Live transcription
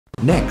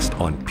Next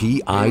on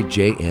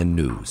PIJN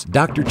News,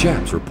 Dr.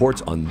 Chaps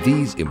reports on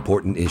these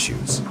important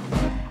issues.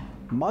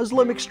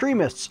 Muslim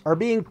extremists are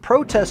being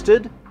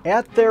protested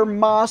at their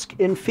mosque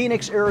in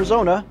Phoenix,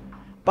 Arizona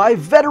by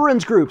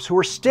veterans groups who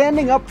are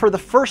standing up for the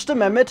First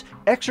Amendment,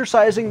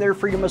 exercising their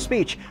freedom of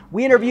speech.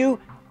 We interview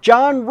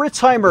Jon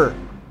Ritzheimer,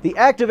 the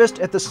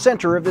activist at the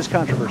center of this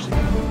controversy.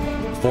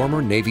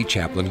 Former Navy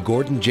chaplain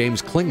Gordon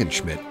James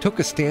Klingenschmitt took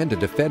a stand to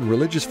defend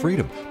religious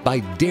freedom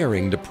by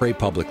daring to pray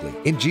publicly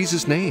in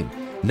Jesus' name.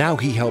 Now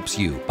he helps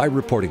you by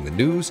reporting the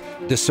news,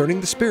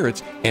 discerning the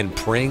spirits, and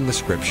praying the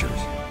scriptures.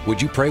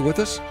 Would you pray with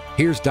us?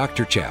 Here's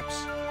Dr.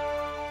 Chaps.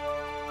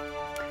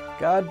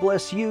 God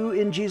bless you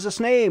in Jesus'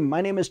 name. My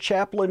name is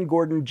Chaplain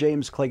Gordon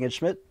James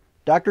Klingenschmitt,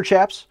 Dr.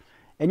 Chaps,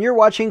 and you're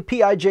watching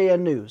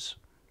PIJN News.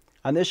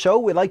 On this show,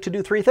 we like to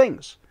do three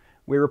things.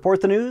 We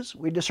report the news,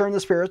 we discern the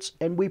spirits,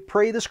 and we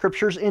pray the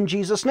scriptures in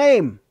Jesus'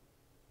 name.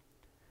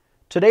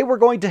 Today we're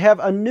going to have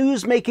a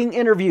news-making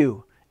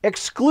interview,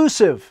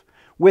 exclusive,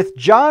 with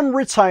Jon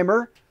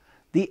Ritzheimer,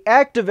 the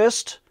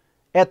activist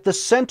at the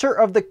center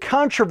of the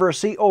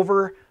controversy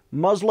over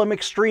Muslim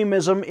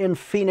extremism in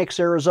Phoenix,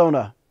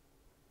 Arizona.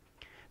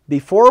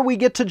 Before we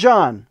get to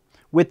Jon,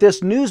 with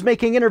this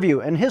news-making interview,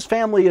 and his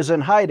family is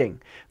in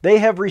hiding, they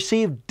have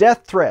received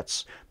death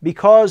threats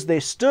because they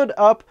stood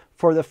up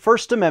for the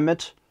First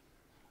Amendment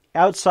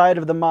outside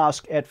of the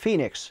mosque at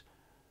Phoenix.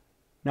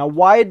 Now,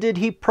 why did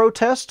he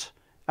protest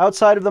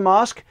outside of the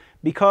mosque?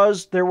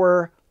 Because there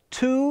were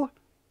two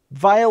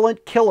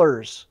violent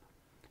killers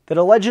that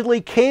allegedly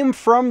came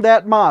from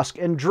that mosque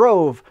and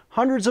drove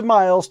hundreds of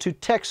miles to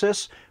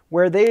Texas,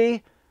 where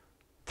they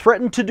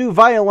threatened to do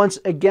violence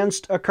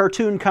against a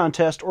cartoon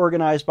contest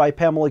organized by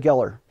Pamela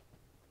Geller.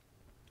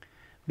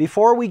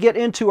 Before we get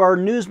into our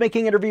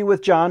news-making interview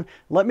with Jon,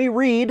 let me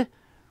read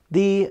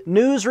the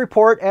news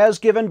report as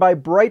given by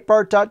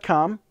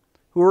Breitbart.com,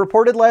 who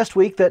reported last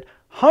week that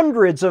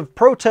hundreds of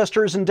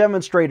protesters and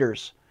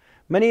demonstrators,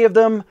 many of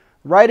them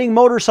riding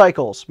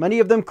motorcycles, many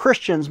of them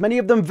Christians, many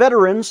of them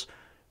veterans,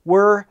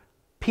 were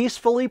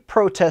peacefully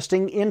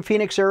protesting in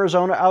Phoenix,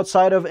 Arizona,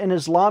 outside of an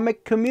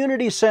Islamic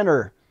community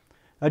center,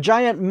 a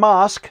giant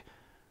mosque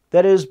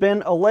that has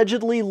been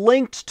allegedly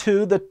linked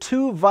to the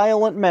two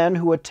violent men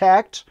who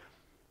attacked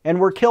and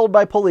were killed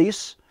by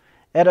police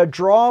at a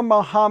Draw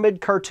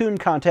Muhammad cartoon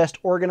contest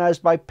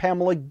organized by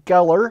Pamela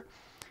Geller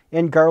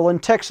in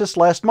Garland, Texas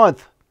last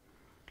month.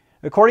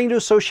 According to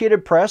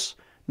Associated Press,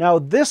 now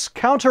this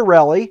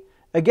counter-rally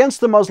against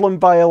the Muslim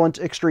violent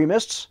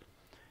extremists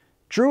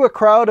drew a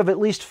crowd of at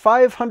least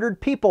 500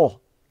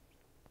 people.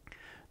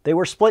 They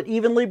were split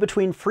evenly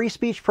between free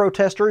speech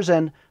protesters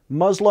and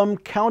Muslim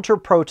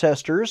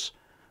counter-protesters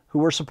who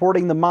were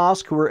supporting the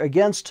mosque, who were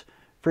against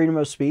freedom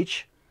of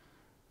speech.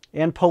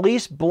 And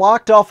police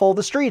blocked off all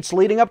the streets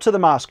leading up to the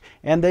mosque.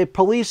 And the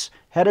police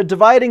had a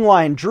dividing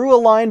line, drew a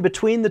line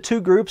between the two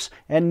groups,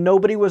 and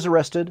nobody was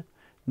arrested.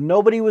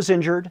 Nobody was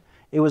injured.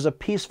 It was a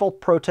peaceful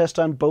protest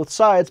on both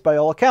sides by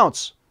all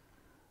accounts.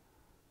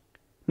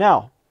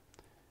 Now,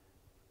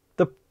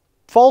 the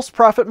false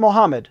prophet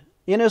Muhammad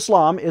in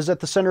Islam is at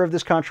the center of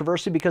this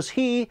controversy because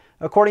he,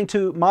 according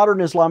to modern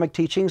Islamic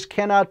teachings,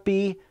 cannot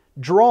be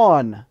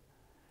drawn.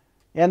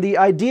 And the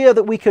idea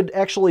that we could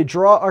actually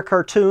draw a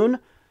cartoon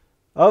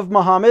of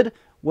Muhammad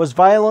was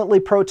violently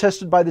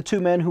protested by the two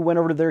men who went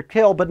over to their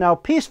kill, but now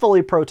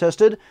peacefully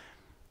protested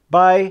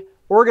by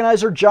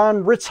organizer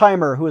Jon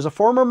Ritzheimer, who is a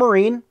former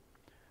Marine,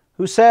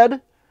 who said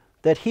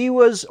that he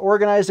was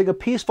organizing a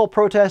peaceful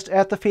protest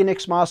at the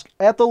Phoenix Mosque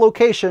at the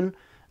location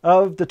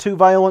of the two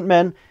violent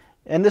men,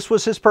 and this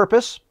was his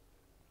purpose.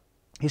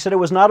 He said it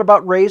was not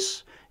about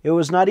race, it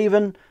was not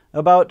even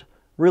about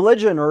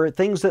religion or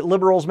things that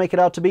liberals make it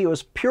out to be. It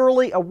was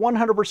purely a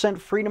 100%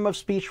 freedom of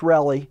speech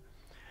rally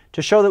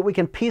to show that we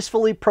can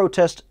peacefully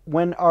protest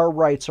when our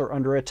rights are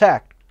under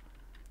attack.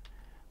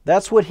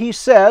 That's what he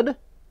said,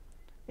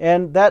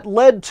 and that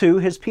led to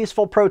his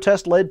peaceful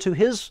protest, led to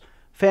his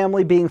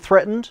family being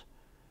threatened,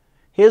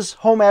 his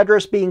home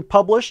address being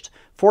published,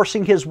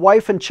 forcing his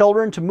wife and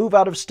children to move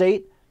out of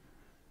state.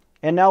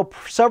 And now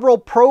several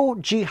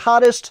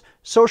pro-jihadist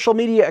social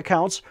media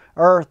accounts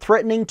are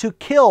threatening to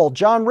kill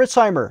Jon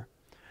Ritzheimer,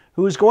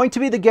 who is going to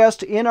be the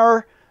guest in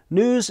our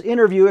news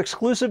interview,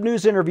 exclusive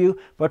news interview.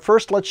 But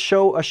first, let's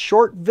show a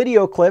short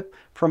video clip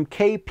from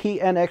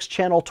KPNX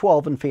Channel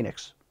 12 in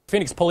Phoenix.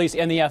 Phoenix police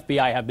and the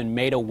FBI have been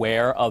made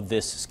aware of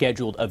this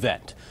scheduled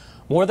event.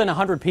 More than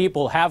 100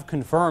 people have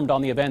confirmed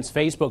on the event's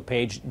Facebook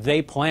page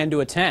they plan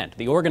to attend.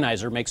 The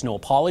organizer makes no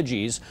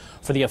apologies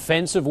for the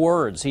offensive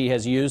words he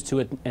has used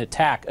to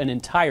attack an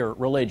entire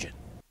religion.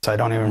 I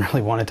don't even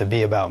really want it to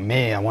be about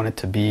me. I want it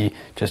to be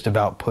just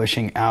about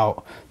pushing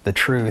out the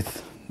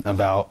truth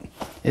about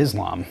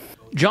Islam.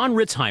 Jon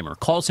Ritzheimer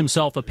calls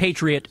himself a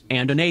patriot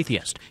and an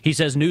atheist. He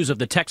says news of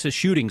the Texas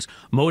shootings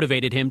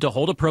motivated him to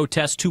hold a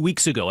protest 2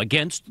 weeks ago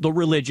against the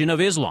religion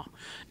of Islam.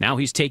 Now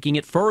he's taking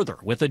it further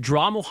with a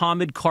Draw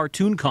Muhammad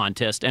cartoon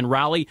contest and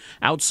rally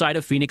outside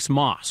of Phoenix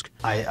Mosque.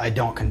 I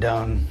don't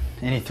condone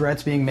any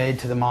threats being made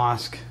to the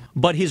mosque.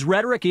 But his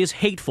rhetoric is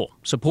hateful.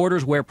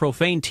 Supporters wear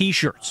profane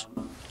T-shirts.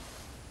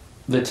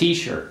 The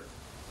t-shirt,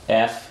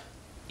 F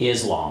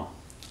Islam.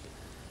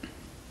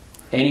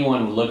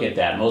 Anyone would look at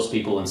that, most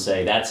people, and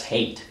say, that's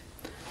hate.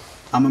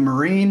 I'm a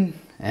Marine,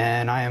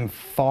 and I am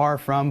far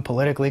from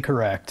politically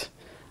correct.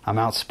 I'm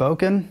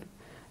outspoken,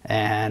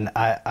 and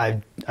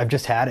I've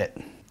just had it.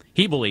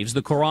 He believes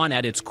the Quran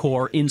at its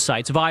core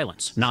incites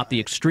violence, not the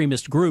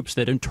extremist groups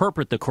that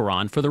interpret the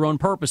Quran for their own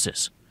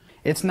purposes.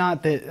 It's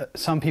not that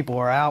some people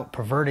are out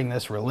perverting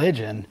this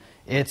religion.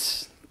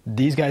 It's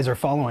these guys are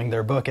following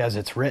their book as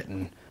it's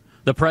written.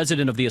 The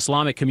president of the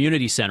Islamic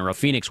Community Center of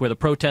Phoenix, where the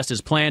protest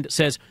is planned,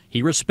 says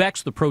he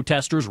respects the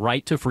protesters'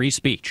 right to free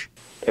speech.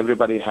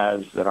 Everybody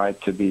has the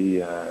right to be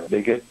a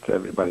bigot.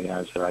 Everybody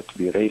has the right to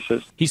be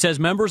racist. He says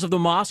members of the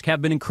mosque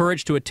have been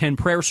encouraged to attend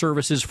prayer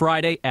services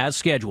Friday as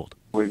scheduled.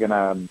 We're going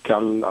to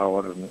tell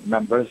our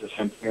members the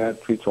same thing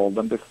that we told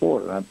them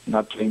before,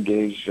 not to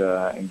engage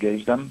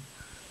them.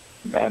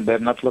 And they're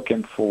not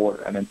looking for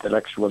an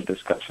intellectual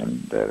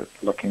discussion. They're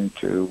looking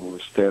to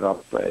stir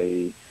up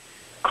a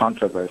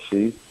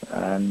controversy,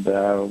 and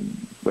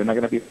we're not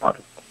going to be part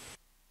of it.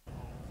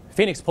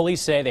 Phoenix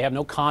police say they have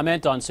no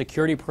comment on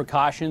security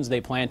precautions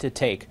they plan to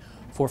take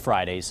for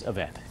Friday's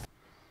event.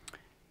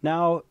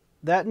 Now,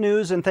 that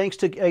news, and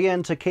thanks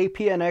again to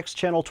KPNX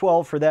Channel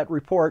 12 for that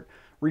report,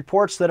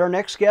 reports that our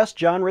next guest,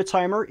 Jon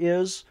Ritzheimer,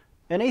 is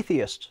an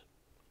atheist.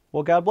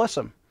 Well, God bless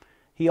him.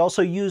 He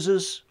also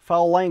uses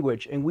foul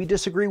language, and we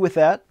disagree with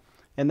that,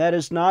 and that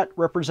is not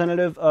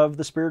representative of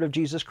the Spirit of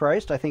Jesus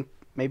Christ. I think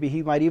maybe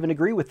he might even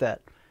agree with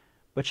that.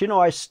 But you know,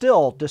 I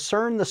still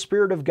discern the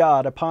Spirit of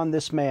God upon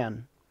this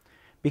man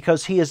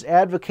because he is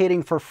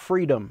advocating for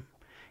freedom.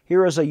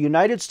 Here is a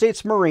United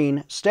States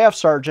Marine, Staff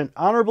Sergeant,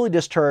 honorably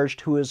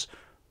discharged, who is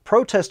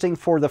protesting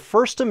for the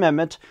First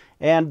Amendment,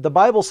 and the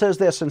Bible says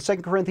this in 2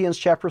 Corinthians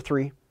chapter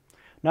 3,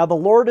 "Now the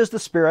Lord is the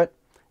Spirit,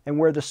 and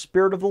where the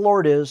Spirit of the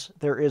Lord is,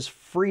 there is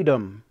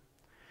freedom."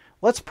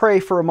 Let's pray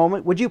for a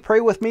moment. Would you pray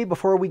with me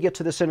before we get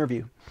to this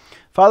interview?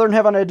 Father in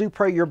heaven, I do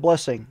pray your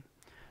blessing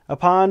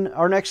upon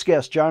our next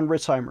guest, Jon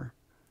Ritzheimer.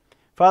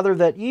 Father,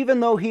 that even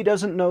though he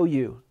doesn't know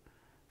you,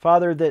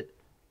 Father, that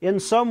in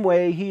some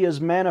way he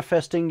is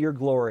manifesting your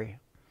glory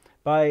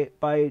by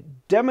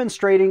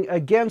demonstrating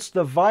against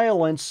the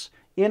violence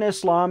in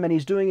Islam, and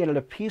he's doing it in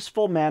a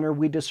peaceful manner.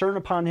 We discern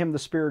upon him the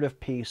spirit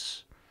of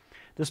peace,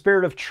 the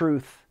spirit of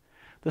truth,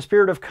 the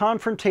spirit of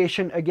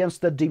confrontation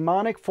against the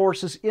demonic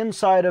forces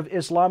inside of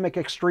Islamic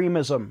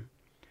extremism.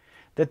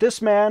 That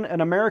this man,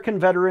 an American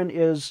veteran,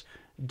 is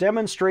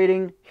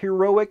demonstrating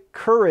heroic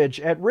courage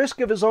at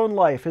risk of his own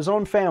life, his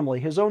own family,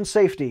 his own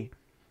safety.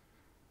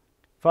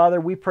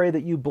 Father, we pray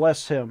that you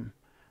bless him,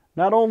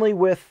 not only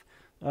with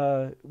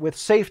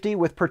safety,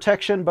 with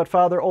protection, but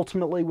Father,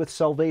 ultimately with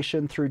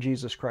salvation through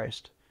Jesus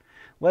Christ.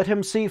 Let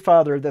him see,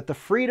 Father, that the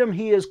freedom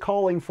he is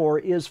calling for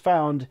is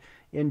found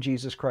in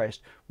Jesus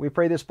Christ. We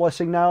pray this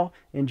blessing now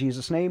in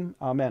Jesus' name.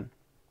 Amen.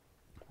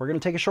 We're going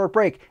to take a short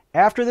break.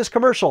 After this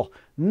commercial,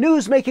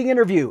 news-making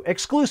interview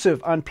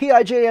exclusive on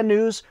PIJN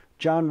News,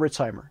 Jon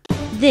Ritzheimer.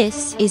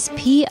 This is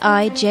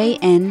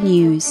PIJN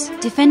News,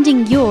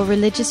 defending your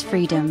religious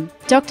freedom.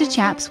 Dr.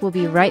 Chaps will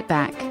be right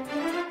back.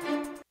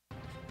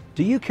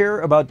 Do you care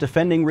about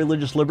defending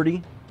religious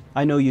liberty?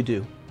 I know you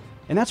do.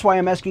 And that's why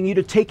I'm asking you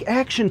to take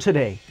action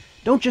today.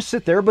 Don't just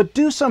sit there, but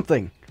do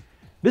something.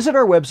 Visit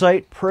our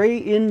website,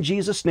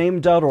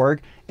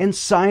 prayinjesusname.org, and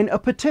sign a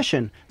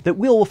petition that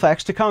we'll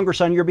fax to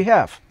Congress on your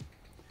behalf.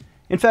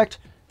 In fact,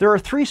 there are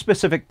 3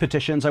 specific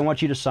petitions I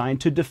want you to sign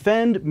to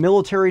defend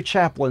military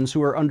chaplains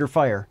who are under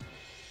fire.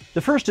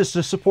 The first is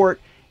to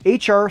support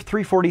H.R.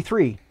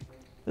 343.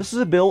 This is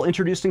a bill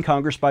introduced in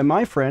Congress by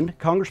my friend,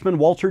 Congressman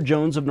Walter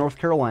Jones of North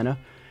Carolina,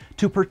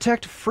 to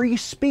protect free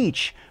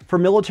speech for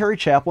military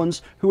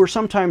chaplains who are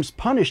sometimes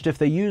punished if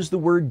they use the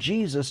word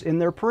Jesus in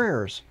their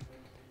prayers.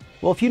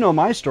 Well, if you know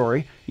my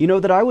story, you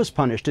know that I was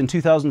punished in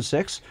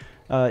 2006,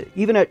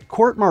 even at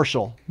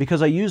court-martial,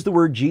 because I used the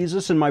word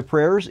Jesus in my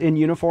prayers in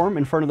uniform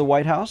in front of the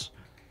White House.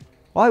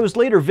 Well, I was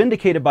later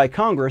vindicated by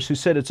Congress, who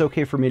said it's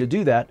okay for me to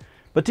do that.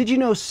 But did you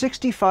know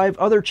 65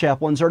 other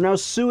chaplains are now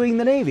suing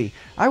the Navy?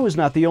 I was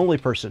not the only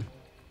person.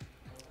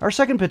 Our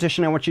second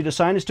petition I want you to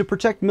sign is to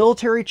protect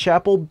military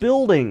chapel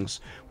buildings,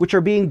 which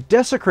are being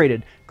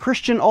desecrated.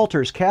 Christian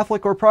altars,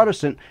 Catholic or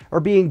Protestant, are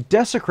being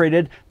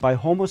desecrated by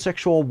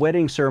homosexual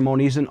wedding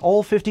ceremonies in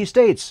all 50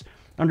 states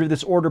under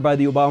this order by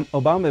the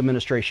Obama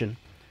administration.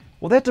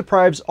 Well, that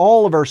deprives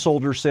all of our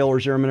soldiers,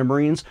 sailors, airmen, and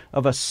Marines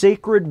of a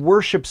sacred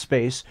worship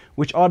space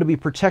which ought to be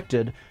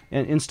protected.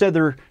 And instead,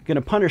 they're going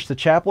to punish the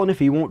chaplain if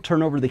he won't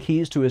turn over the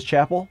keys to his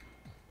chapel.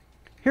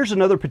 Here's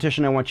another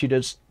petition I want you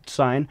to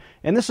sign,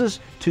 and this is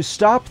to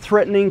stop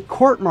threatening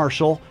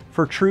court-martial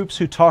for troops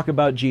who talk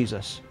about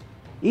Jesus.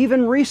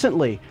 Even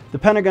recently, the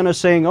Pentagon is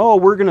saying, oh,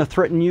 we're going to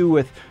threaten you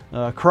with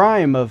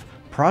crime of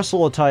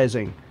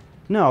proselytizing.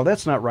 No,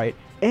 that's not right.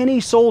 Any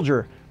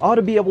soldier ought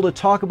to be able to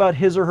talk about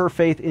his or her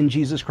faith in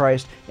Jesus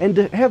Christ and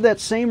to have that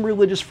same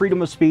religious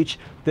freedom of speech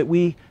that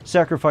we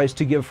sacrifice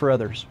to give for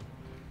others.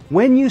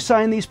 When you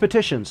sign these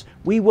petitions,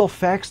 we will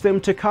fax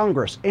them to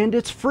Congress, and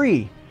it's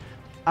free.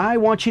 I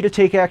want you to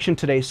take action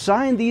today.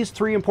 Sign these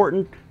 3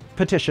 important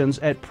petitions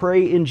at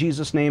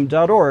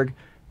prayinjesusname.org.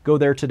 Go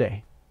there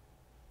today.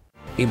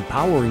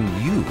 Empowering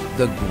you,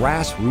 the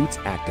grassroots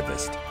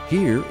activist.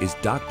 Here is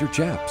Dr.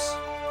 Chaps.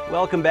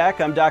 Welcome back.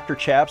 I'm Dr.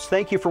 Chaps.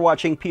 Thank you for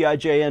watching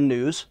PIJN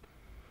News.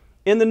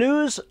 In the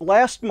news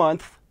last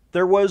month,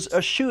 there was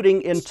a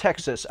shooting in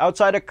Texas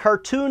outside a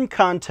cartoon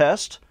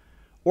contest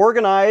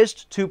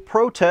organized to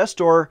protest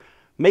or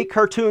make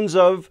cartoons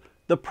of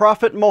the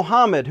Prophet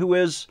Muhammad, who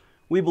is,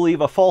 we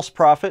believe, a false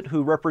prophet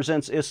who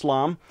represents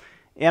Islam.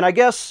 And I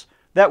guess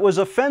that was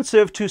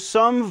offensive to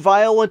some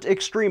violent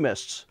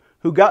extremists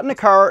who got in a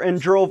car and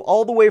drove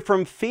all the way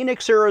from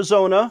Phoenix,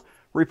 Arizona,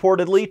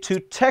 reportedly, to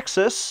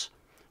Texas,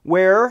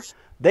 where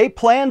they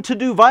planned to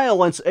do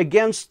violence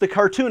against the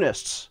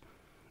cartoonists.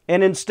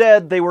 And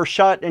instead, they were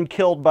shot and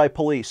killed by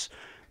police.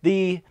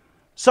 The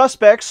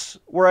suspects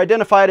were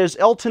identified as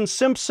Elton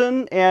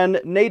Simpson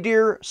and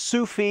Nadir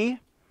Sufi.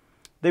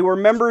 They were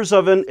members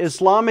of an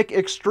Islamic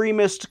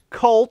extremist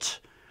cult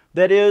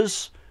that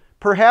is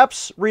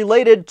perhaps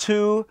related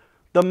to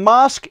the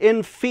Mosque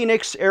in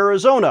Phoenix,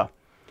 Arizona.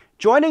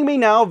 Joining me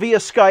now via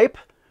Skype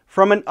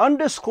from an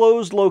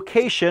undisclosed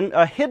location,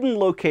 a hidden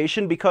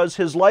location because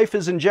his life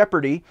is in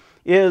jeopardy,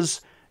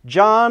 is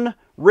Jon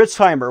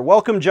Ritzheimer.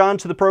 Welcome, Jon,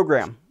 to the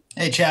program.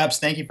 Hey, Chaps.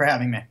 Thank you for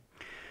having me.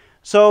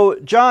 So,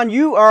 Jon,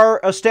 you are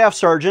a staff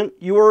sergeant.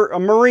 You were a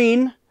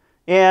Marine,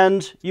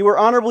 and you were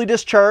honorably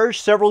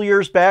discharged several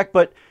years back,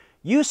 but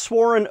you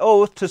swore an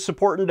oath to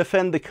support and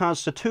defend the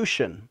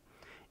Constitution.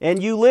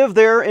 And you live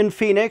there in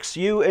Phoenix,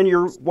 you and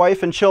your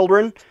wife and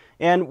children.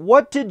 And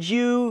what did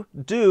you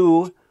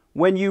do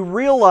when you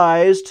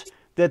realized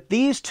that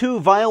these two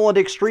violent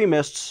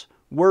extremists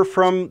were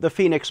from the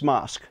Phoenix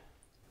Mosque?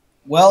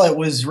 Well, it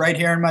was right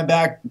here in my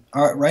back,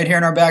 right here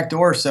in our back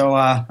door, so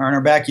or in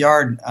our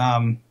backyard.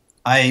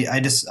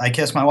 I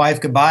kissed my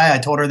wife goodbye. I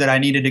told her that I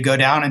needed to go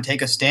down and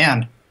take a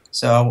stand.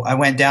 So I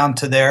went down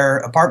to their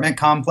apartment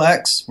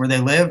complex where they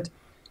lived,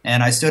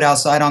 and I stood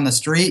outside on the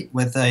street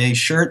with a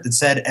shirt that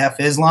said "F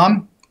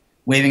Islam,"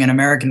 waving an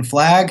American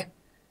flag.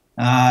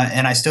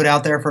 And I stood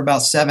out there for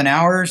about 7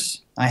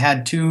 hours. I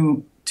had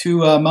two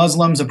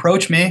Muslims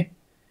approach me,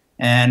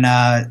 and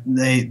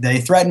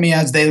they threatened me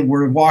as they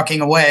were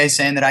walking away,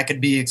 saying that I could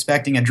be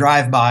expecting a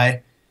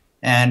drive-by.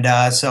 And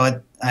I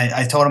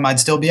told them I'd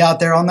still be out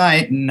there all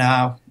night. And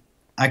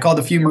I called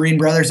a few Marine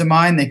brothers of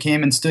mine. They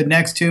came and stood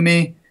next to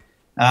me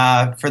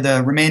for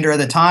the remainder of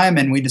the time.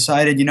 And we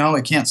decided, you know,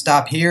 it can't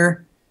stop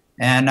here.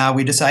 And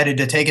we decided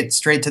to take it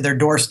straight to their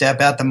doorstep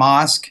at the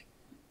mosque.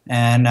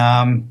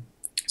 And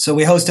so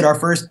we hosted our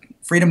first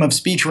freedom of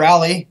speech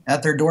rally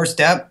at their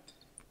doorstep.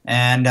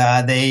 And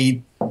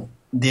that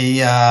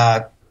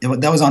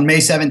was on May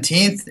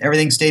 17th.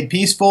 Everything stayed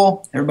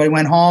peaceful. Everybody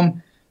went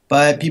home.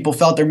 But people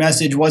felt their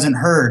message wasn't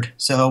heard,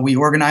 so we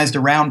organized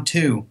a round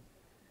 2.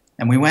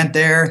 And we went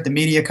there. The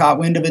media caught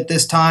wind of it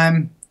this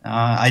time.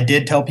 I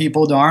did tell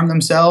people to arm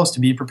themselves, to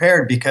be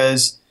prepared,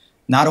 because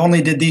not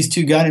only did these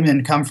 2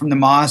 gunmen come from the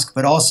mosque,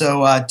 but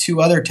also 2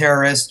 other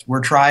terrorists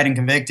were tried and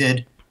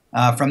convicted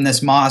from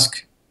this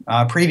mosque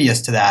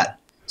previous to that.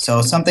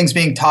 So something's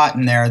being taught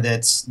in there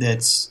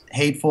that's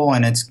hateful,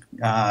 and it's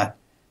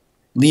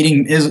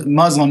leading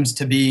Muslims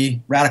to be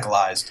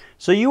radicalized.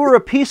 So you were a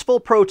peaceful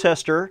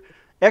protester,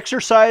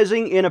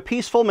 exercising in a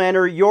peaceful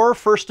manner your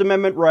First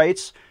Amendment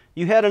rights.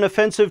 You had an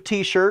offensive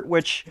T-shirt,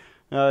 which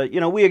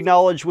we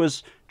acknowledge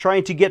was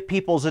trying to get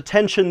people's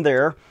attention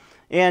there.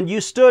 And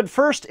you stood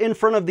first in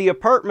front of the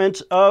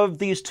apartment of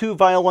these 2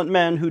 violent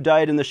men who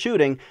died in the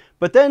shooting.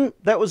 But then,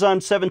 that was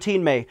on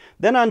 17 May.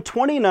 Then on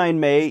 29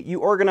 May, you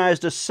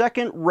organized a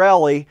second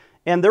rally,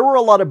 and there were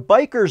a lot of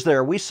bikers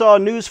there. We saw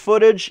news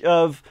footage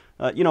of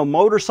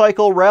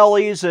motorcycle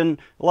rallies and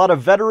a lot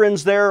of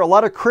veterans there, a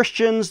lot of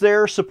Christians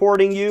there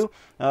supporting you.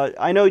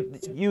 I know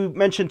you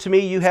mentioned to me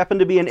you happen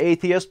to be an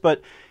atheist,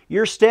 but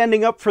you're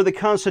standing up for the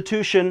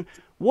Constitution.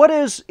 What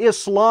is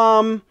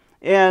Islam,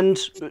 and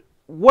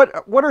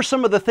what are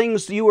some of the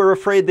things you were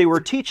afraid they were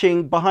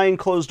teaching behind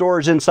closed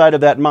doors inside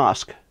of that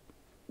mosque?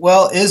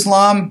 Well,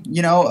 Islam,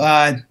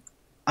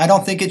 I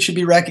don't think it should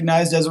be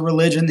recognized as a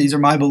religion. These are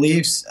my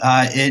beliefs.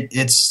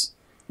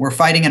 We're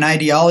fighting an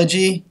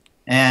ideology.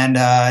 And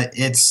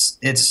it's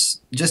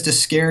just a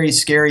scary,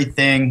 scary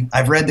thing.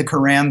 I've read the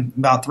Quran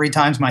about 3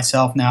 times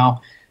myself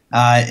now.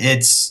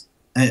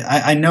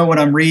 I know what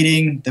I'm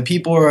reading. The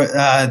people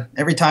are,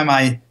 every time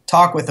I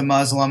talk with a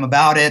Muslim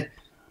about it,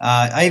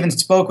 I even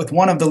spoke with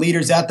one of the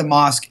leaders at the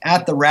mosque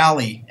at the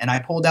rally, and I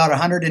pulled out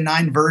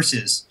 109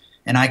 verses.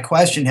 And I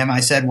questioned him. I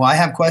said, well, I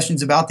have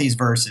questions about these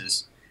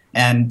verses.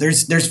 And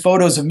there's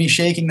photos of me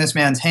shaking this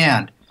man's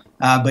hand.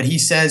 But he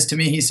says to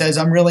me,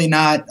 I'm really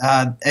not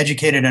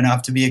educated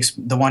enough to be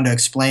the one to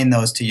explain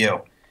those to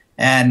you.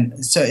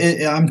 And so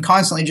I'm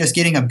constantly just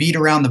getting a beat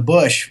around the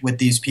bush with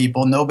these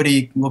people.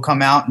 Nobody will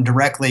come out and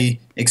directly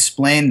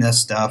explain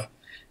this stuff.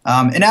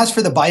 And as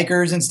for the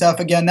bikers and stuff,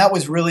 again, that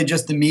was really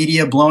just the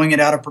media blowing it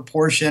out of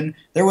proportion.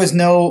 There was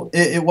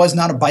it was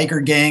not a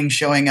biker gang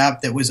showing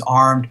up that was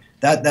armed.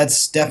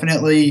 That's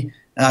definitely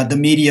the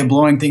media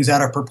blowing things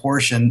out of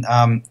proportion.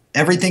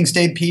 Everything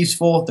stayed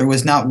peaceful. There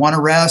was not one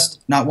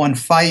arrest, not one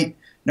fight.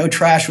 No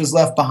trash was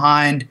left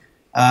behind.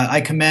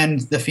 I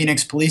commend the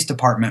Phoenix Police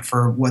Department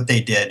for what they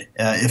did.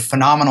 A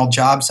phenomenal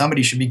job.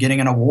 Somebody should be getting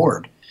an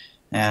award.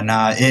 And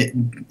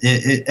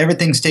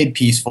everything stayed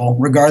peaceful,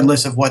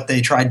 regardless of what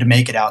they tried to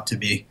make it out to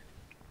be.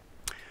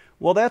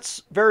 Well,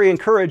 that's very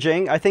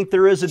encouraging. I think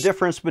there is a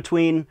difference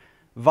between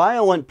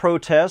violent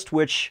protest,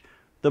 which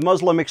the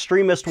Muslim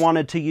extremists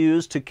wanted to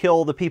use to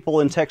kill the people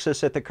in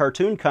Texas at the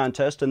cartoon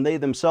contest, and they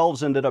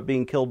themselves ended up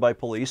being killed by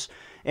police,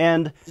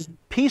 and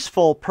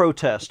peaceful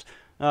protest.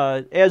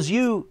 As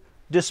you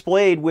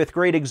displayed with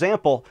great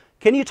example,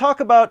 can you talk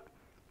about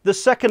the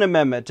Second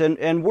Amendment?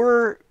 And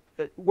were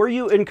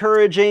you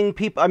encouraging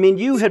people? I mean,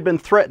 you had been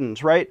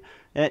threatened, right?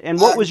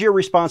 And what was your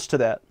response to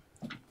that?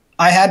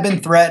 I had been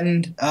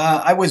threatened.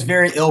 I was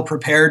very ill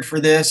prepared for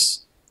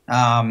this.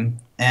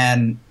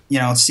 And, you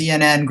know,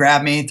 CNN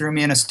grabbed me, threw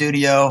me in a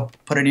studio,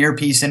 put an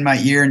earpiece in my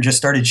ear, and just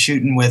started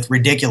shooting with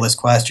ridiculous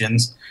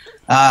questions.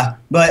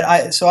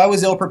 So I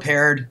was ill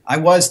prepared. I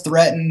was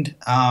threatened.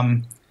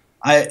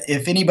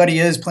 If anybody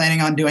is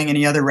planning on doing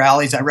any other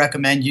rallies, I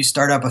recommend you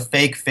start up a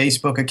fake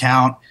Facebook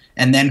account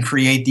and then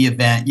create the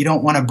event. You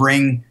don't want to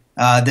bring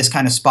this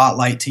kind of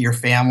spotlight to your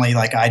family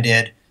like I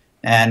did.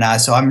 And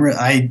so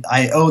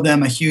I owe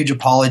them a huge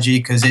apology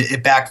because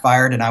it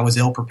backfired and I was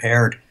ill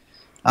prepared.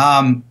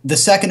 The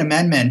Second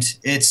Amendment,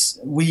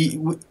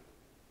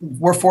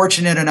 we're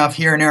fortunate enough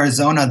here in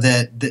Arizona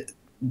that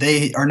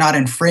they are not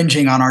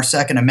infringing on our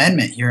Second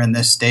Amendment here in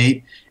this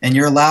state, and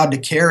you're allowed to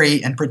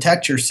carry and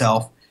protect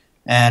yourself.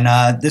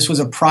 And this was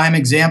a prime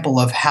example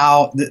of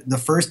how the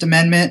First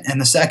Amendment and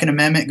the Second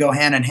Amendment go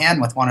hand in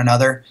hand with one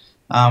another.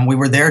 We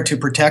were there to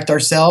protect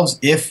ourselves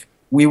if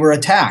we were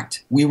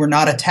attacked. We were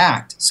not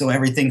attacked, so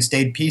everything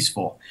stayed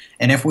peaceful.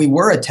 And if we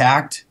were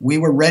attacked, we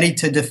were ready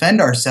to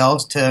defend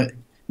ourselves to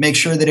make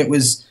sure that it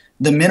was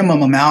the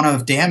minimum amount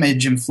of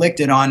damage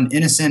inflicted on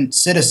innocent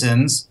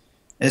citizens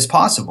as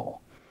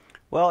possible.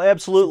 Well,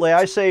 absolutely.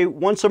 I say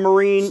once a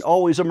Marine,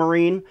 always a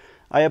Marine.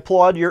 I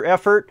applaud your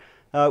effort.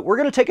 We're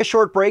going to take a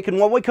short break, and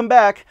when we come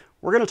back,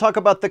 we're going to talk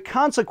about the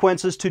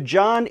consequences to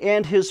Jon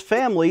and his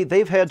family.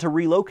 They've had to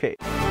relocate.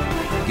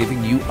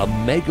 Giving you a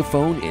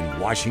megaphone in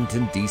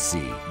Washington,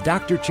 D.C.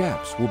 Dr.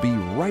 Chaps will be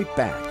right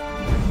back.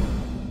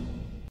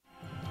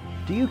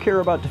 Do you care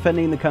about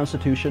defending the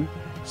Constitution?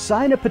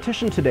 Sign a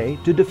petition today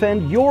to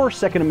defend your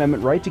Second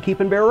Amendment right to keep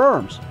and bear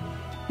arms.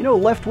 You know,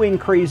 left-wing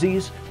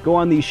crazies go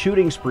on these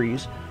shooting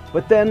sprees,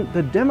 but then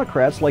the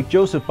Democrats, like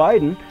Joseph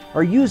Biden,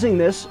 are using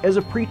this as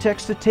a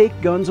pretext to take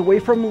guns away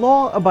from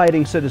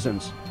law-abiding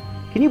citizens.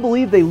 Can you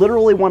believe they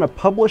literally want to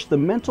publish the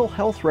mental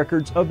health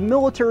records of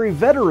military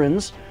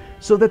veterans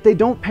so that they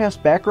don't pass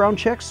background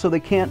checks so they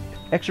can't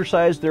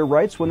exercise their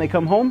rights when they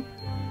come home?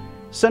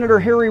 Senator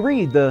Harry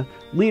Reid, the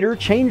leader,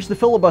 changed the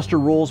filibuster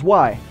rules.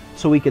 Why?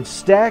 So he could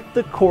stack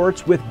the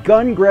courts with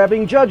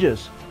gun-grabbing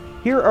judges.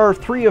 Here are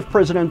three of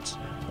President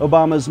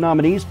Obama's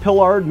nominees.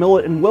 Pillard,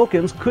 Millett, and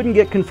Wilkins couldn't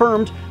get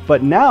confirmed,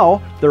 but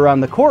now they're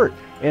on the court,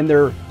 and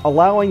they're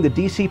allowing the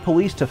D.C.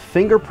 police to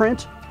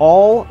fingerprint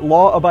all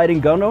law-abiding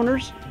gun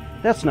owners?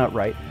 That's not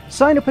right.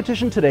 Sign a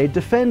petition today.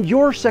 Defend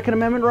your Second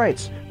Amendment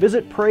rights.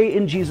 Visit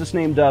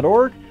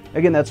PrayInJesusName.org.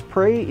 Again, that's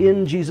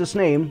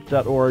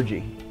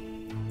PrayInJesusName.org.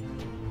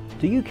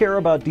 Do you care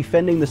about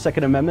defending the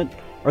Second Amendment?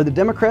 Are the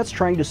Democrats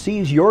trying to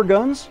seize your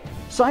guns?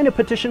 Sign a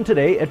petition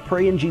today at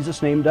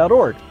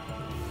PrayInJesusName.org.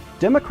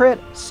 Democrat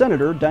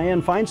Senator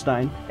Dianne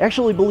Feinstein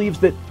actually believes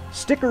that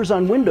stickers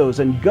on windows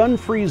and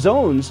gun-free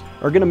zones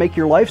are going to make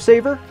your life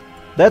saver.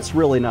 That's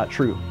really not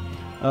true.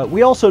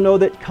 We also know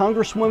that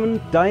Congresswoman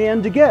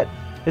Diane DeGette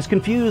has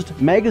confused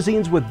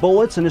magazines with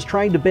bullets and is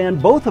trying to ban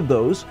both of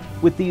those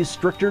with these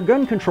stricter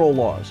gun control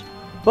laws.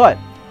 But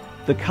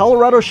the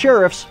Colorado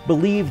sheriffs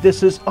believe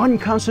this is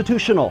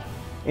unconstitutional.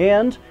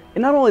 And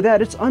not only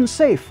that, it's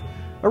unsafe.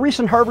 A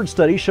recent Harvard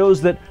study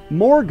shows that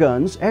more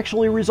guns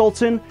actually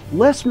results in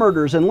less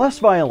murders and less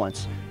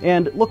violence.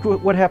 And look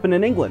what happened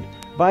in England.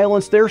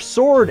 Violence there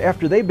soared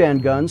after they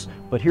banned guns,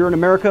 but here in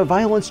America,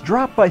 violence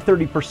dropped by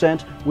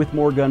 30% with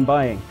more gun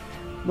buying.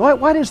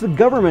 Why is the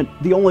government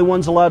the only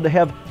ones allowed to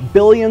have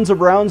billions of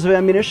rounds of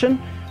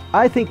ammunition?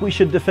 I think we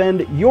should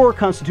defend your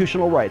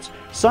constitutional rights.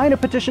 Sign a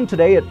petition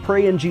today at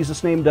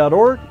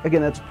PrayInJesusName.org.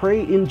 Again, that's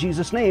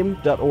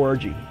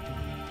PrayInJesusName.org.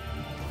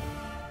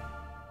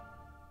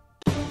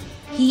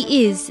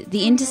 He is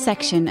the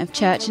intersection of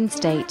church and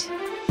state.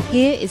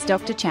 Here is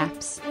Dr.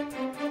 Chaps.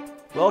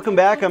 Welcome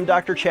back. I'm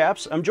Dr.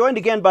 Chaps. I'm joined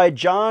again by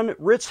Jon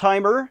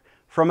Ritzheimer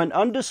from an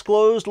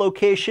undisclosed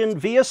location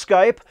via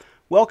Skype.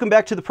 Welcome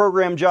back to the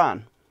program,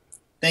 Jon.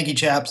 Thank you,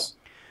 Chaps.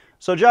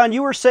 So, Jon,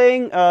 you were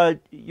saying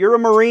you're a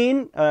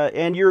Marine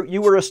and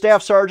you were a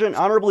staff sergeant,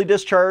 honorably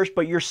discharged,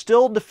 but you're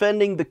still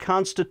defending the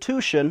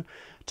Constitution.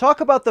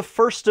 Talk about the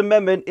First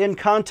Amendment in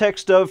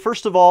context of,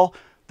 first of all,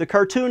 the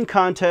cartoon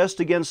contest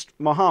against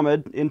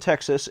Muhammad in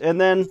Texas,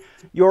 and then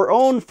your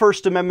own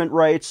First Amendment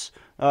rights.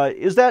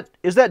 Is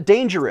that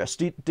dangerous?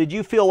 Did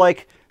you feel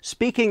like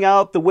speaking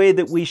out the way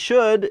that we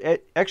should,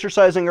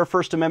 exercising our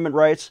First Amendment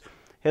rights,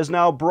 has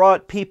now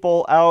brought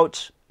people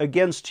out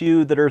against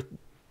you that are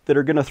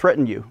going to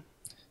threaten you.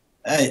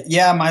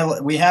 Yeah,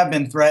 we have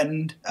been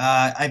threatened.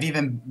 I've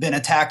even been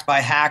attacked by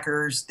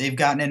hackers. They've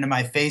gotten into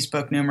my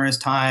Facebook numerous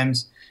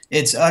times.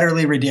 It's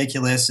utterly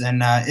ridiculous.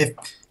 And if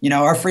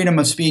our freedom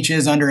of speech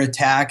is under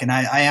attack, and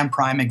I am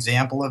prime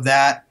example of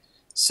that.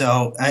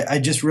 So I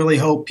just really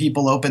hope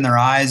people open their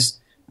eyes.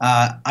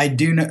 I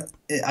do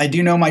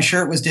know my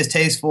shirt was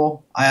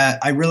distasteful.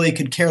 I really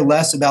could care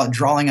less about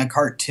drawing a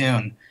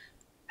cartoon.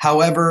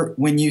 However,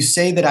 when you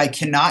say that I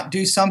cannot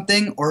do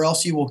something or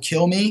else you will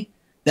kill me,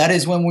 that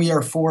is when we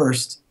are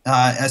forced,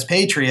 as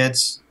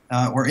patriots,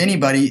 or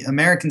anybody,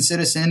 American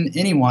citizen,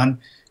 anyone,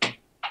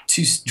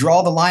 to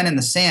draw the line in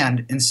the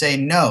sand and say,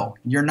 no,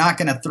 you're not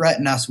going to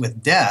threaten us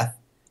with death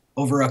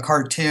over a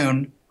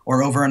cartoon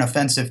or over an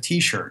offensive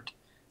T-shirt.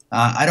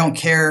 I don't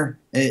care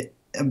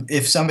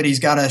if somebody's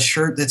got a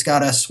shirt that's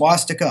got a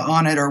swastika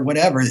on it or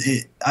whatever.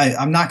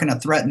 I'm not going to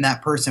threaten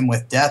that person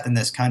with death in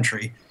this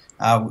country.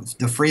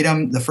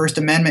 The First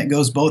Amendment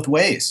goes both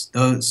ways.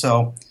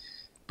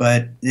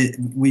 But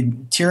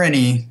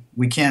tyranny,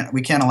 we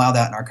can't allow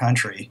that in our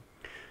country.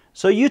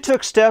 So you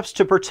took steps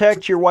to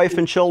protect your wife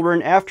and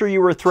children after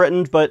you were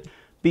threatened, but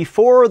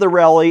before the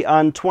rally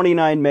on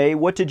 29 May,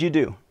 what did you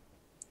do?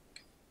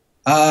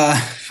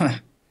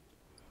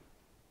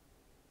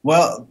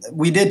 Well,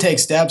 we did take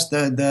steps.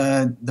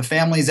 The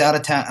family's out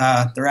of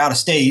town. They're out of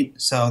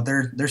state, so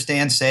they're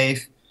staying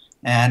safe,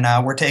 and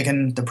we're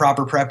taking the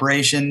proper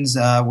preparations.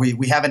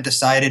 We haven't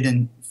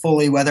decided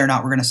fully whether or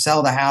not we're going to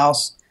sell the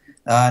house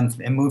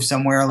and move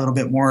somewhere a little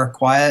bit more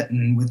quiet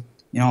and with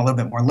a little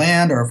bit more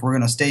land, or if we're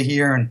going to stay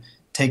here and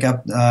take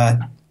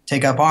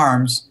up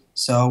arms.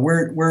 So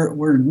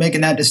we're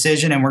making that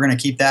decision, and we're going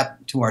to keep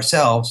that to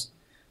ourselves.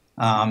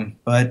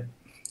 But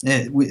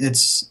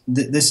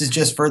this is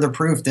just further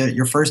proof that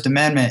your First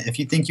Amendment, if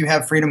you think you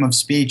have freedom of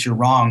speech, you're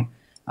wrong.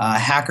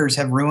 Hackers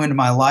have ruined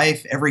my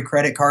life. Every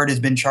credit card has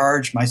been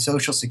charged. My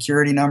social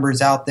security number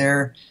is out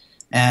there.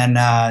 And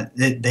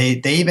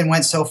they even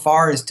went so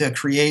far as to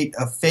create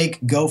a fake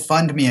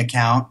GoFundMe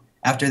account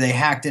after they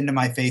hacked into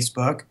my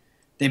Facebook.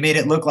 They made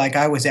it look like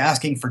I was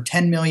asking for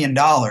 $10 million,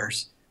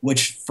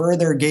 which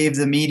further gave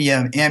the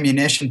media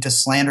ammunition to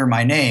slander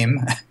my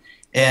name.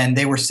 And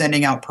they were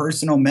sending out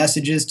personal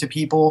messages to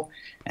people.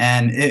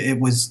 And it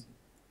was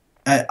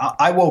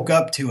I woke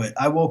up to it.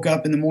 I woke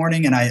up in the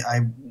morning and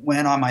I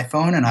went on my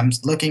phone and I'm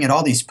looking at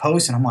all these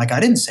posts and I'm like,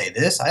 I didn't say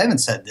this. I haven't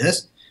said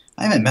this.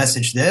 I haven't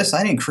messaged this.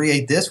 I didn't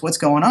create this. What's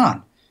going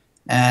on?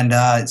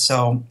 And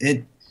so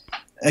it,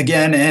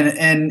 again,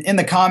 and in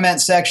the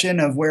comment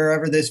section of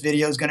wherever this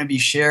video is going to be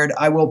shared,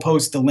 I will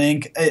post the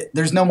link.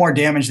 There's no more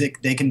damage that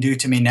they can do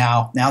to me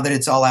now that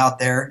it's all out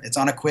there. It's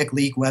on a quick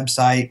leak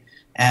website.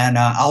 And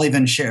I'll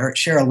even share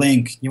a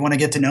link. You want to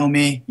get to know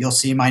me, you'll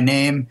see my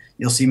name,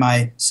 you'll see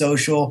my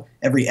social,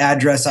 every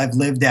address I've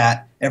lived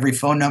at, every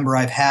phone number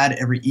I've had,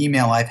 every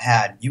email I've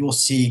had. You will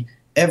see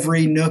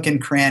every nook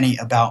and cranny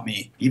about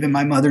me, even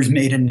my mother's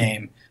maiden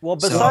name. Well,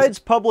 besides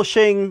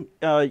publishing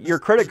your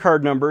credit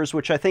card numbers,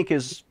 which I think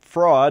is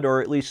fraud, or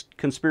at least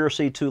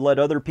conspiracy to let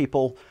other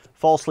people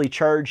falsely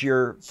charge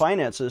your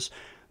finances,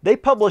 they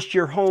published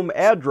your home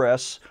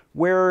address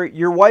where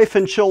your wife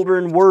and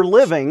children were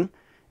living.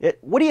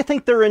 What do you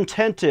think their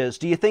intent is?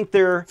 Do you think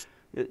they're,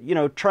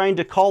 trying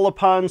to call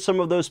upon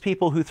some of those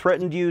people who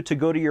threatened you to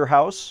go to your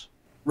house?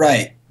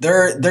 Right.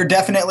 They're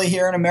definitely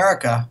here in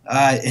America.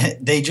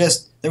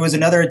 There was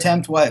another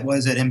attempt. What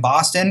was it in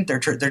Boston? They're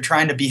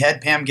trying to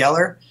behead Pam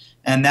Geller,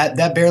 and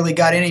that barely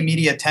got any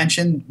media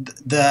attention.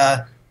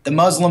 The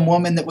Muslim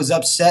woman that was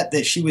upset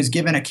that she was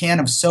given a can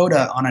of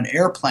soda on an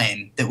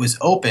airplane that was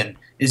open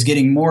is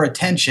getting more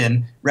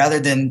attention rather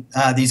than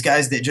these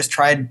guys that just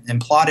tried and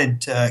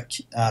plotted to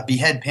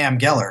behead Pam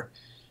Geller.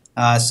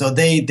 So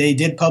they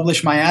did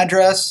publish my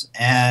address,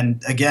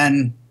 and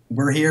again,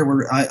 we're here.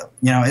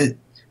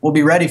 We'll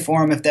be ready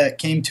for them if that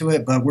came to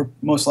it, but we're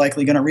most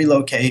likely going to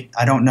relocate.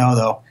 I don't know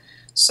though.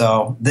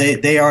 So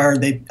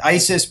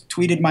ISIS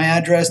tweeted my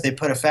address. They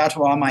put a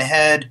fatwa on my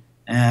head,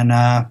 and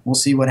we'll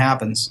see what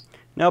happens.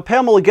 Now,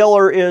 Pamela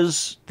Geller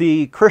is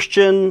the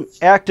Christian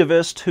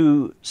activist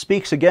who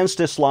speaks against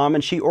Islam,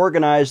 and she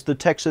organized the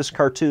Texas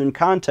Cartoon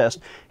Contest.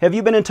 Have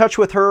you been in touch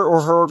with her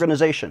or her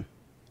organization?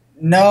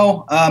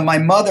 No, my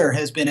mother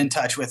has been in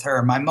touch with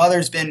her. My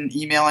mother's been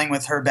emailing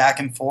with her back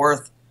and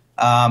forth.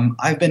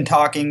 I've been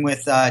talking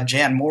with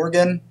Jan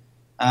Morgan.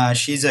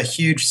 She's a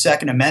huge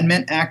Second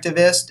Amendment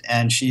activist,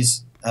 and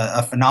she's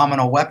a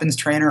phenomenal weapons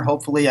trainer.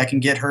 Hopefully I can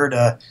get her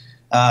to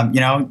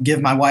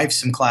give my wife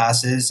some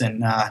classes,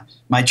 and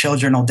my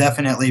children will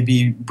definitely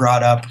be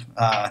brought up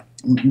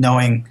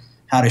knowing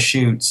how to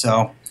shoot.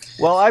 So,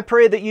 well, I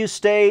pray that you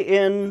stay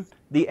in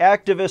the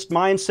activist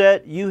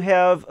mindset. You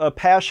have a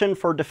passion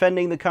for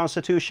defending the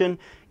Constitution.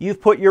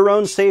 You've put your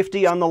own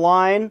safety on the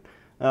line,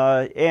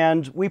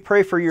 and we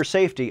pray for your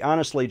safety.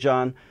 Honestly,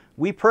 John,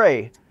 we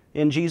pray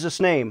in Jesus'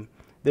 name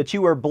that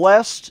you are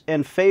blessed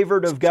and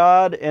favored of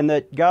God, and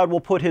that God will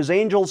put His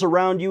angels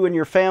around you and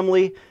your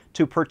family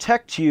to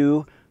protect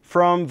you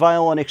from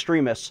violent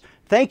extremists.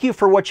 thank you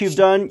for what you've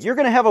done. You're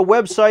going to have a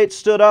website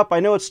stood up. I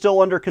know it's still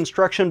under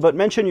construction, but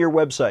mention your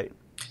website.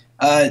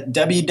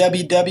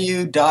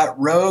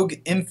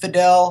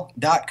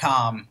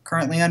 www.rogueinfidel.com.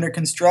 Currently under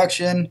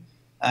construction.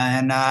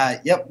 And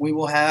yep, we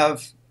will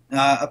have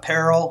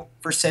apparel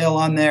for sale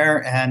on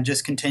there, and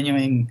just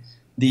continuing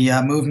the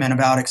movement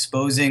about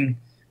exposing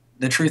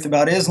the truth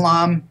about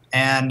Islam,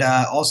 and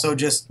also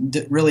just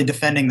really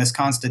defending this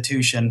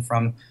Constitution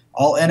from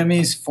all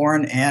enemies,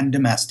 foreign and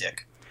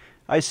domestic.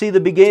 I see the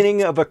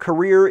beginning of a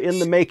career in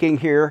the making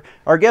here.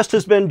 Our guest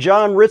has been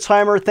Jon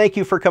Ritzheimer. Thank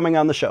you for coming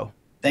on the show.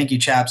 Thank you,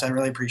 chaps. I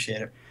really appreciate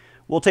it.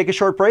 We'll take a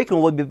short break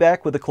and we'll be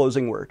back with a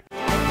closing word.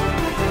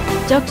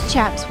 Dr.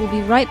 Chaps will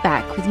be right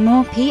back with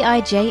more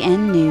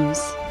PIJN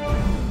news.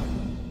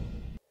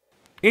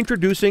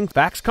 Introducing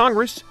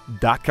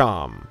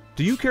FaxCongress.com.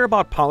 Do you care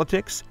about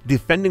politics,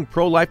 defending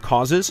pro-life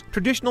causes,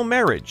 traditional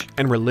marriage,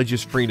 and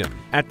religious freedom?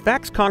 At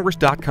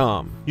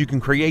FaxCongress.com, you can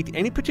create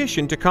any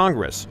petition to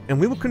Congress, and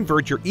we will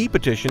convert your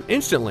e-petition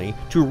instantly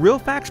to real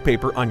fax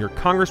paper on your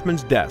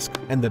congressman's desk.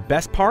 And the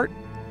best part?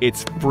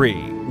 It's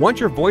free. Want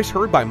your voice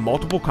heard by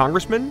multiple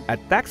congressmen? At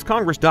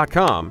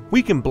FaxCongress.com,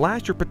 we can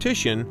blast your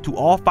petition to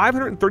all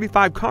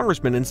 535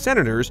 congressmen and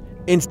senators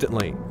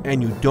instantly.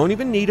 And you don't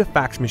even need a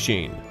fax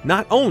machine.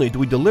 Not only do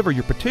we deliver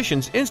your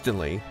petitions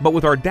instantly, but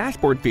with our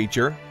dashboard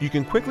feature, you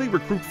can quickly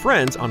recruit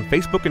friends on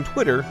Facebook and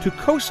Twitter to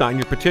co-sign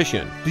your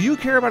petition. Do you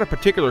care about a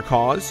particular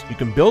cause? You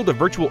can build a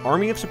virtual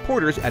army of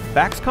supporters at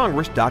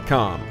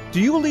FaxCongress.com.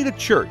 Do you lead a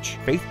church,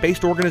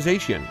 faith-based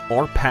organization,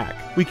 or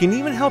PAC? We can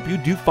even help you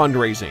do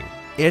fundraising.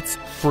 It's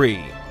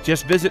free.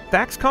 Just visit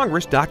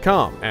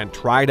FaxCongress.com and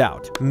try it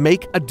out.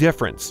 Make a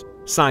difference.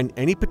 Sign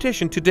any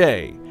petition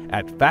today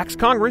at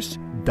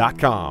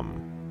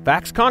FaxCongress.com.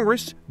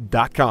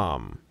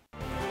 FaxCongress.com.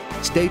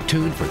 Stay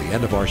tuned for the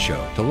end of our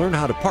show to learn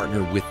how to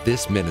partner with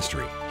this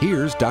ministry.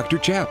 Here's Dr.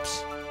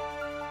 Chaps.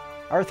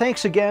 Our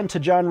thanks again to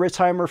Jon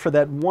Ritzheimer for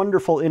that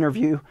wonderful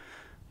interview.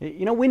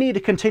 You know, we need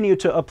to continue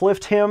to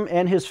uplift him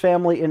and his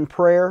family in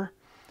prayer,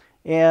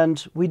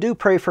 and we do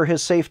pray for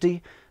his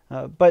safety,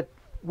 but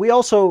we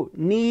also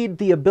need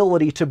the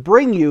ability to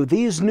bring you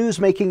these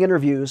news-making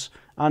interviews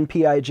on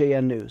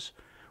PIJN News.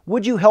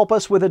 Would you help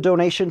us with a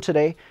donation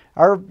today?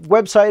 Our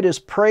website is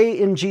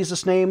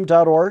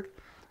prayinjesusname.org.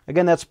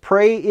 Again, that's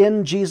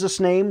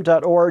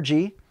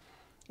prayinjesusname.org.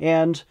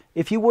 And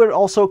if you would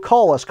also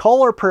call us,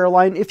 call our prayer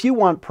line if you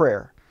want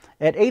prayer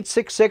at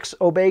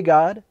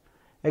 866-OBEY-GOD.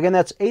 Again,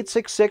 that's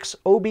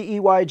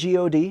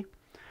 866-OBEYGOD.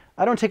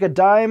 I don't take a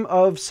dime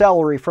of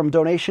salary from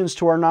donations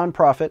to our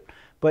nonprofit,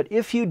 but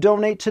if you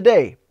donate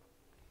today,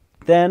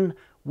 then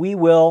we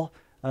will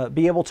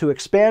be able to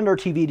expand our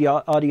TV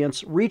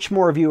audience, reach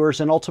more viewers,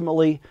 and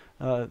ultimately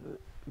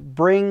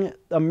bring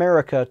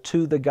America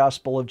to the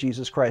gospel of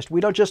Jesus Christ.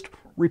 We don't just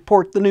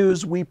report the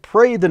news, we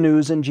pray the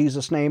news in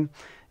Jesus' name,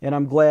 and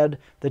I'm glad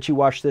that you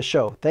watched this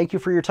show. Thank you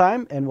for your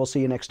time, and we'll see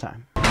you next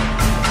time.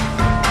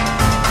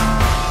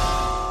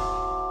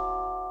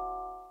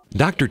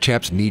 Dr.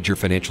 Chaps needs your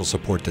financial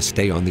support to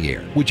stay on the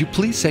air. Would you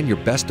please send your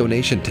best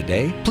donation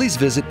today? Please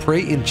visit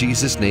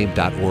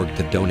prayinjesusname.org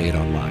to donate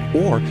online.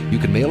 Or you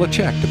can mail a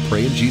check to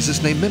Pray in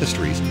Jesus Name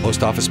Ministries,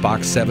 Post Office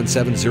Box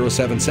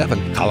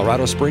 77077,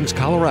 Colorado Springs,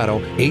 Colorado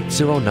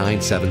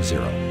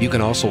 80970. You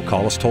can also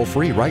call us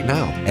toll-free right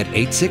now at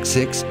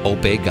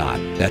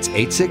 866-OBEY-GOD. That's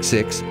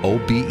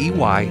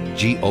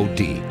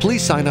 866-OBEYGOD.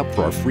 Please sign up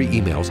for our free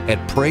emails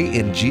at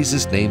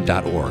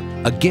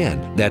prayinjesusname.org.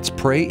 Again, that's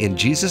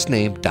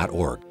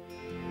prayinjesusname.org.